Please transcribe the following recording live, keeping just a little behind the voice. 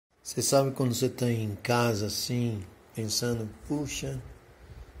Você sabe quando você está em casa assim, pensando, puxa,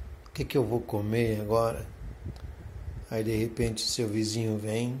 o que eu vou comer agora? Aí de repente seu vizinho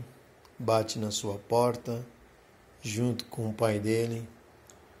vem, bate na sua porta, junto com o pai dele,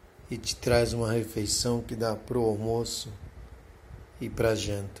 e te traz uma refeição que dá para o almoço e para a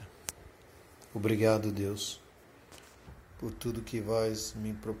janta. Obrigado, Deus, por tudo que vós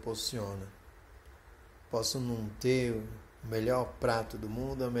me proporciona. Posso não ter o melhor prato do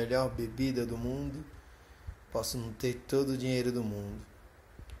mundo, a melhor bebida do mundo, posso não ter todo o dinheiro do mundo,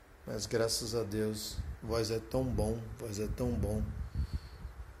 mas graças a Deus, vós é tão bom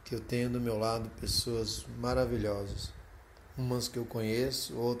que eu tenho do meu lado pessoas maravilhosas, umas que eu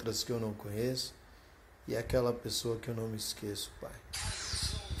conheço, outras que eu não conheço, e aquela pessoa que eu não me esqueço, Pai.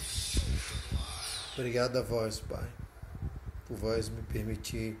 Obrigado a vós, Pai, por vós me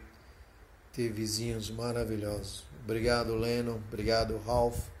permitir ter vizinhos maravilhosos. Obrigado, Lennon, obrigado,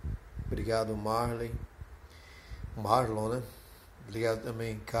 Ralph, obrigado, Marlon, né? Obrigado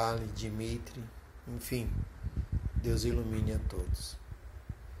também, Kali, Dimitri, enfim, Deus ilumine a todos.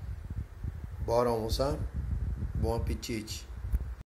 Bora almoçar? Bom apetite!